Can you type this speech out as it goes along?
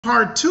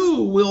Part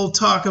 2, we'll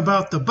talk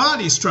about the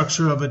body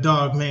structure of a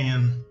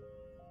dogman.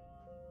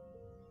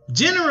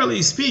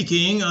 Generally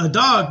speaking, a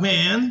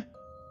dogman,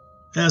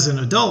 as an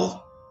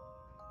adult,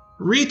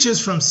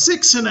 reaches from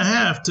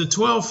 6.5 to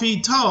 12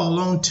 feet tall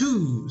on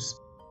twos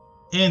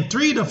and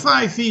 3 to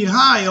 5 feet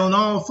high on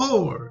all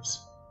fours,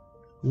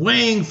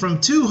 weighing from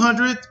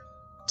 200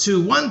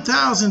 to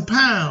 1,000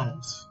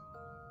 pounds,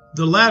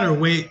 the latter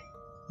weight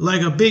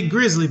like a big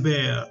grizzly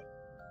bear.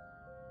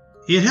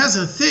 It has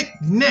a thick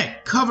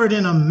neck covered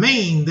in a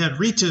mane that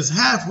reaches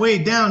halfway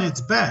down its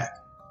back.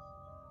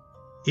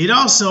 It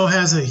also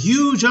has a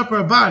huge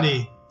upper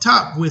body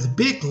topped with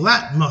big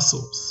lat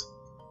muscles,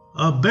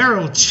 a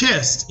barrel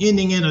chest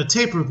ending in a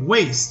tapered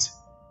waist,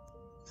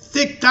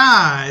 thick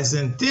thighs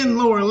and thin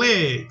lower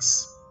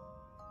legs,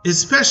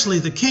 especially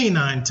the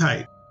canine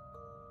type.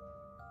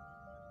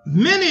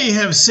 Many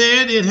have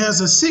said it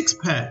has a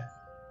six-pack.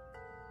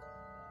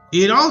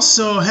 It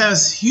also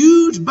has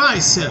huge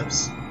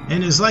biceps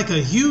and is like a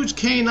huge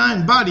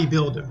canine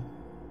bodybuilder.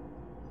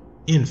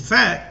 In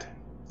fact,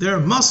 their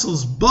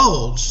muscles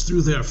bulge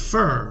through their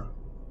fur.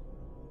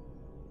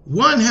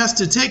 One has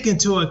to take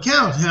into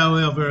account,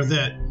 however,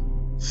 that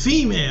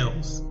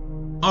females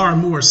are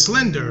more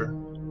slender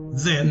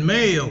than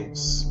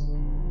males.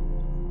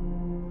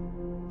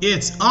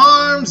 Its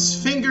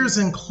arms, fingers,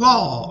 and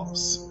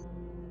claws.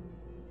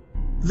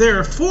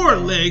 Their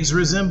forelegs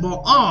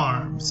resemble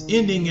arms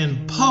ending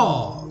in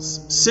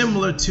paws,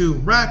 similar to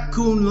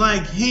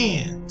raccoon-like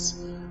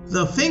hands,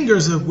 the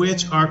fingers of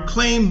which are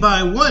claimed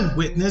by one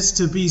witness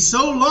to be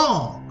so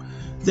long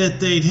that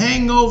they'd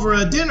hang over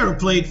a dinner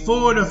plate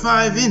 4 to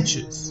 5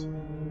 inches.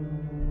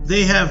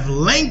 They have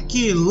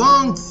lanky,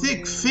 long,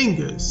 thick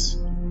fingers.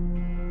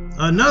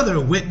 Another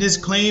witness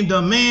claimed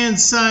a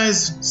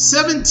man-sized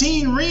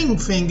 17 ring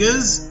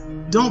fingers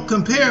don't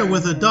compare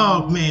with a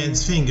dog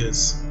man's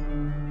fingers.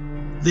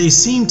 They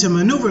seem to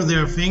maneuver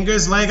their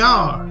fingers like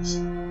ours.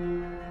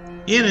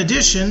 In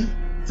addition,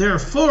 their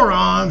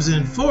forearms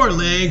and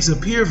forelegs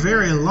appear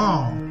very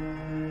long.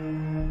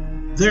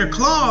 Their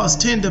claws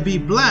tend to be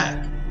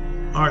black,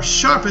 are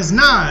sharp as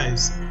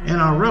knives,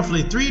 and are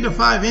roughly 3 to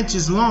 5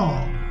 inches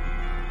long.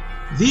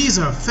 These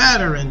are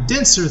fatter and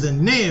denser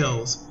than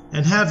nails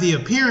and have the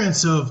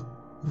appearance of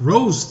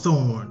rose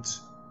thorns,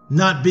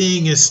 not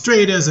being as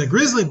straight as a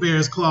grizzly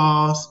bear's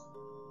claws,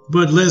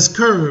 but less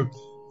curved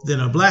than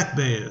a black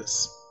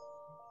bear's.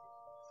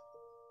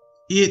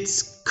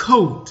 Its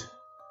coat.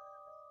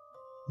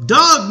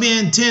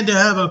 Dogmen tend to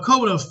have a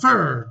coat of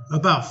fur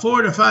about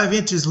 4 to 5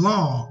 inches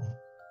long,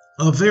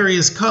 of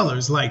various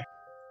colors like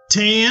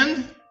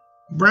tan,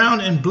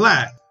 brown, and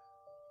black.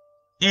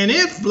 And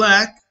if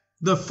black,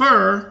 the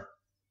fur,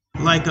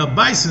 like a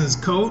bison's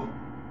coat,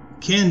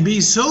 can be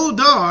so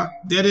dark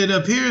that it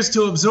appears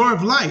to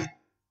absorb light,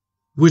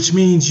 which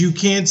means you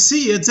can't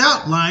see its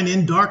outline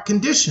in dark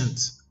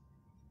conditions.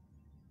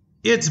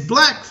 Its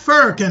black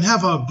fur can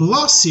have a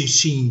glossy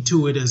sheen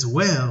to it as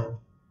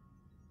well.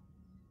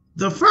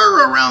 The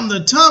fur around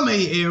the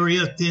tummy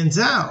area thins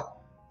out.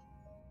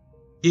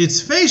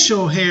 Its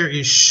facial hair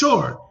is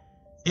short,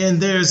 and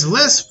there's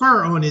less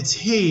fur on its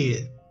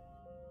head.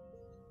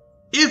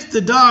 If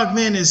the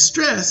dogman is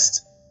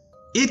stressed,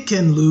 it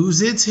can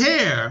lose its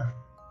hair,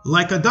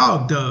 like a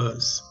dog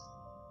does.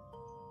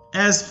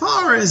 As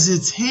far as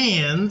its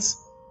hands,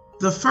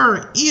 the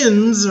fur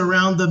ends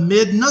around the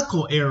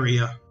mid-knuckle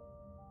area.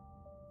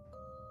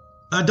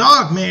 A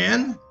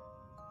dogman,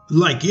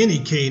 like any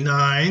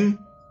canine,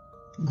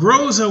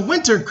 grows a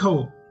winter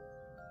coat.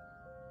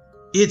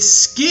 Its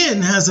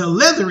skin has a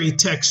leathery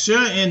texture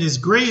and is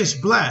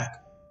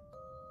grayish-black.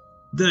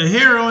 The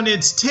hair on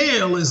its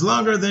tail is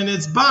longer than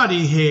its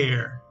body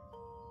hair.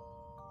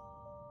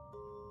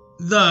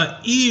 The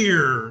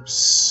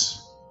ears.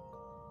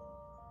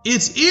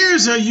 Its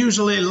ears are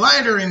usually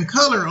lighter in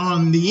color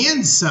on the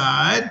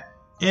inside,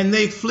 and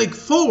they flick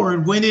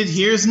forward when it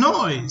hears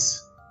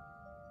noise.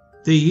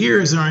 The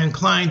ears are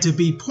inclined to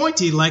be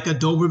pointy like a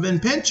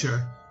Doberman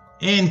Pinscher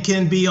and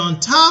can be on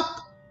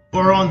top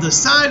or on the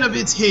side of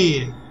its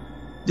head,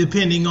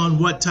 depending on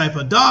what type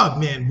of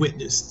dogman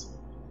witnessed.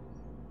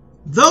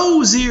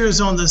 Those ears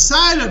on the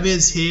side of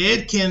its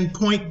head can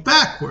point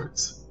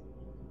backwards.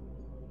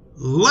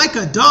 Like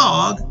a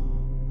dog,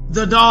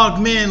 the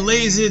dogman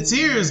lays its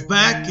ears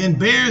back and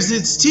bares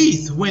its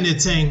teeth when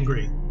it's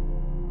angry.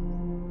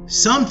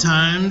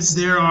 Sometimes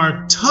there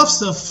are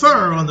tufts of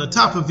fur on the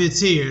top of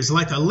its ears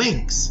like a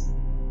lynx,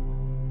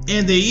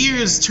 and the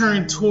ears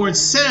turn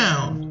towards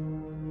sound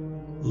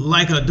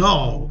like a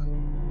dog.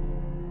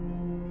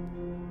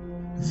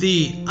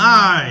 The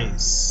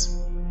eyes.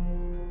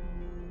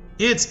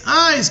 Its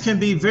eyes can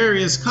be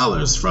various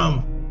colors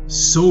from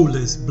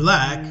soulless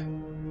black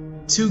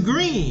to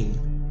green,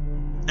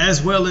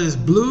 as well as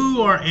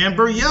blue or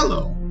amber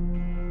yellow,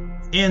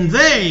 and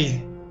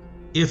they,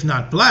 if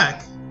not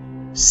black,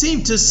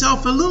 seem to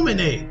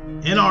self-illuminate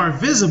and are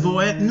visible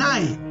at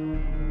night.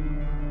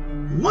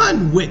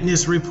 One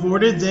witness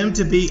reported them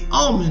to be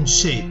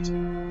almond-shaped,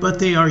 but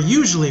they are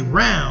usually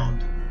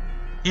round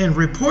and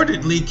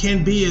reportedly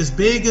can be as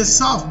big as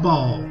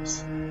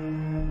softballs.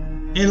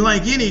 and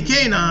like any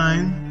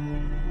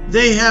canine,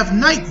 they have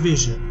night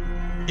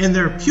vision, and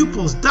their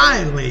pupils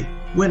dilate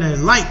when a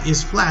light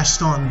is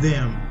flashed on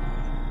them.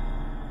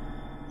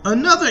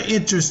 Another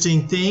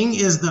interesting thing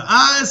is the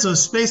eyes are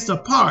spaced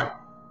apart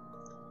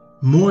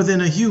more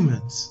than a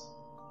human's.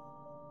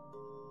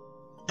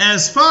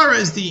 As far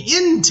as the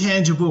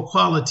intangible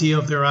quality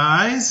of their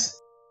eyes,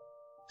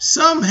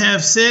 some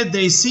have said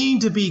they seem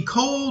to be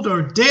cold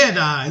or dead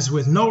eyes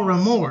with no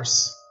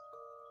remorse.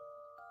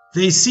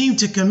 They seem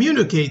to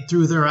communicate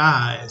through their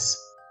eyes,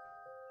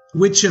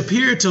 which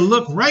appear to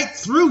look right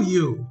through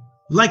you,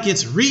 like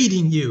it's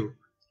reading you,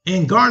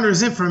 and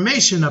garners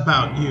information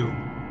about you.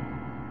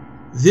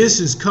 This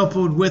is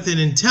coupled with an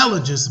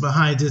intelligence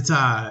behind its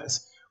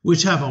eyes,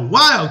 which have a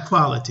wild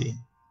quality.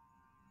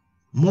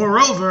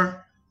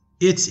 Moreover,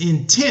 its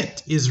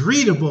intent is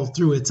readable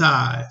through its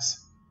eyes,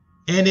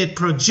 and it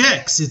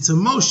projects its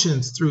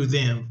emotions through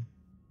them.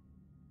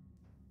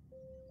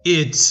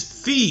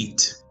 Its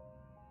feet.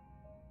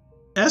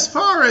 As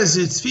far as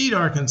its feet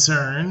are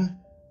concerned,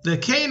 the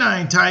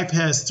canine type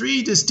has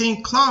 3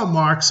 distinct claw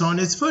marks on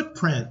its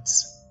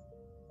footprints,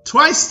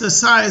 twice the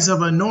size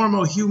of a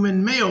normal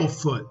human male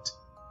foot.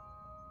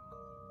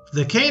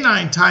 The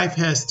canine type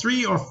has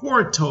 3 or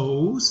 4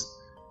 toes,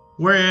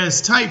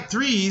 whereas type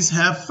 3s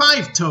have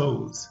 5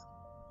 toes.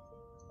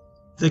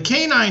 The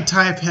canine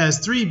type has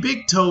 3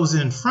 big toes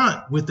in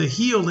front with the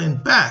heel in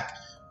back,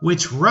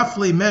 which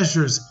roughly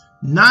measures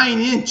 9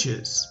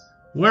 inches,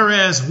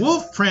 whereas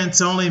wolf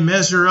prints only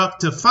measure up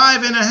to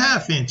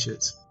 5.5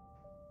 inches.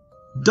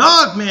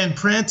 Dogman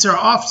prints are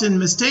often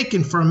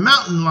mistaken for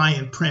mountain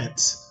lion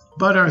prints,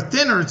 but are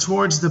thinner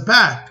towards the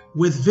back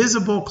with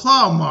visible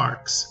claw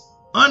marks,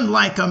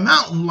 unlike a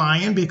mountain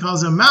lion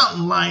because a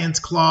mountain lion's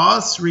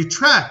claws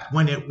retract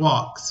when it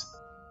walks.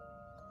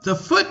 The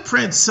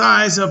footprint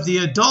size of the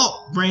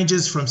adult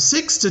ranges from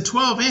 6 to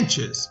 12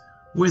 inches,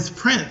 with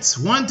prints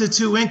 1 to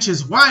 2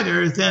 inches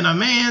wider than a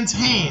man's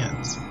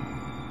hands.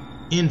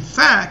 In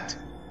fact,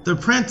 the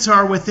prints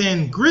are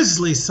within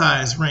Grizzly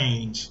size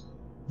range,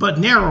 but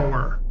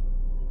narrower.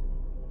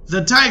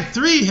 The type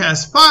 3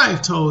 has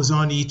 5 toes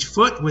on each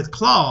foot with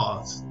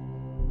claws.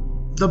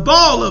 The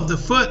ball of the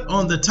foot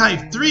on the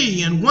type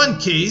 3 in one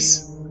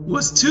case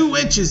was 2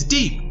 inches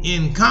deep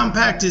in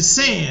compacted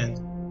sand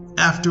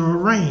after a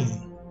rain.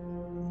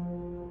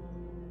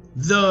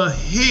 The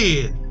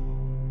head.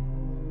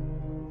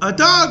 A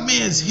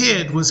dogman's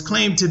head was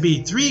claimed to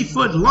be 3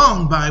 foot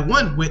long by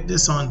one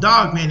witness on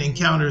Dogman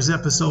Encounters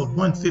episode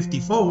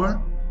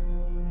 154.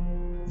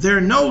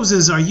 Their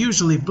noses are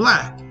usually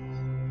black,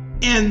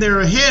 and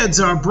their heads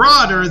are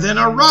broader than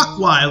a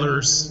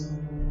Rottweiler's.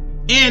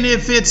 And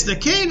if it's the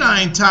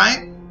canine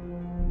type,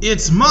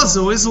 its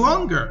muzzle is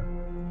longer.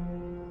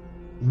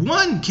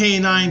 One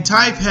canine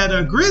type had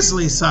a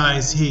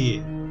grizzly-sized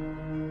head.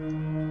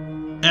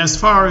 As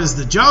far as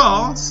the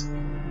jaws,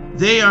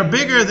 they are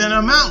bigger than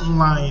a mountain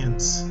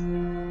lion's.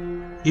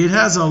 It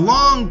has a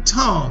long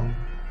tongue,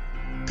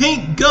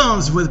 pink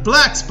gums with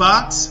black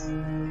spots,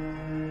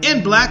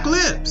 and black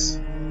lips.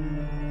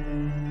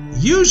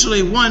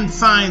 Usually one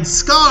finds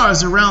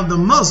scars around the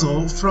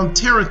muzzle from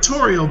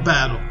territorial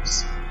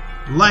battles,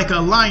 like a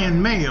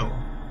lion male.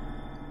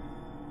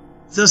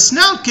 The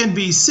snout can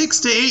be 6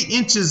 to 8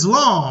 inches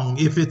long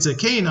if it's a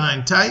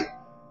canine type.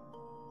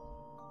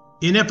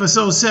 In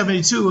episode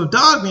 72 of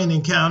Dogman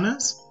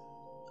Encounters,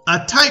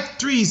 a type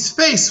 3's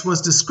face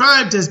was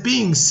described as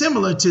being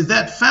similar to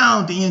that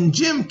found in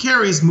Jim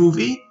Carrey's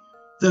movie,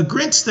 The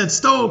Grinch That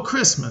Stole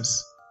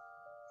Christmas.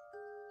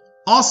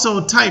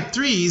 Also, type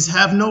 3s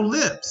have no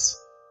lips.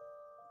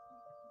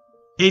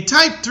 A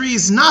type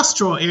 3's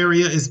nostril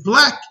area is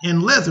black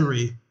and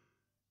leathery,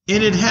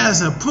 and it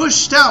has a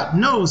pushed out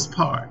nose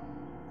part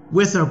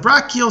with a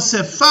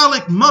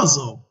brachiocephalic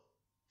muzzle,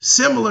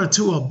 similar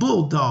to a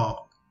bulldog.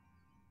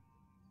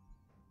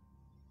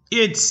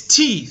 Its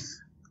teeth.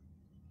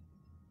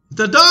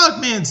 The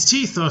dogman's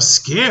teeth are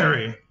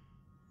scary.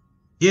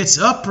 Its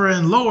upper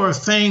and lower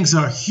fangs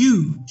are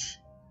huge.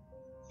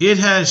 It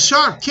has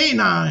sharp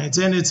canines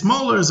and its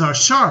molars are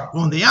sharp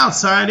on the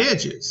outside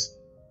edges.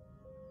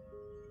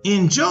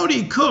 In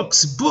Jody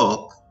Cook's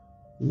book,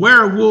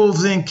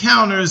 Werewolf's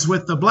Encounters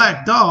with the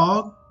Black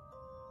Dog,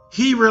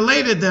 he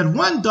related that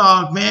one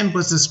dogman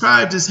was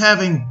described as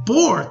having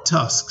boar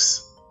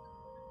tusks.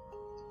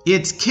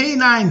 Its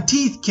canine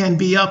teeth can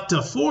be up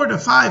to 4 to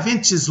 5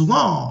 inches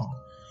long,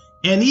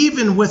 and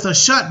even with a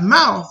shut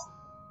mouth,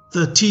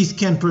 the teeth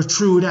can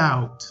protrude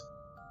out.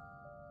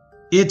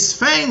 Its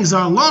fangs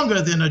are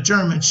longer than a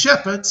German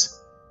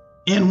shepherd's,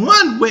 and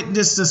one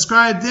witness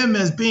described them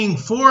as being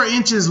 4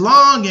 inches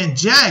long and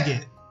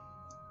jagged.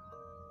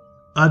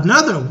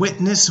 Another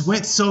witness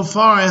went so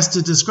far as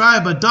to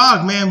describe a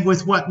dogman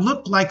with what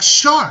looked like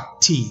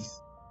shark teeth,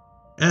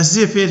 as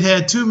if it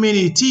had too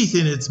many teeth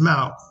in its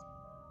mouth.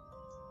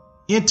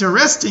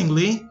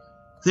 Interestingly,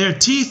 their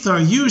teeth are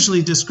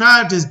usually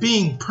described as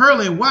being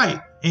pearly white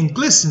and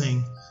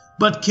glistening,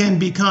 but can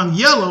become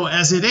yellow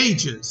as it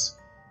ages.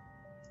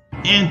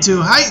 And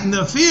to heighten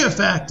the fear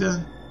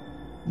factor,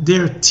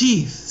 their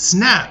teeth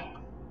snap.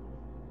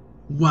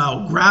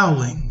 while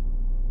growling.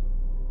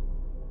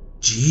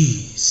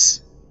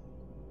 Jeez.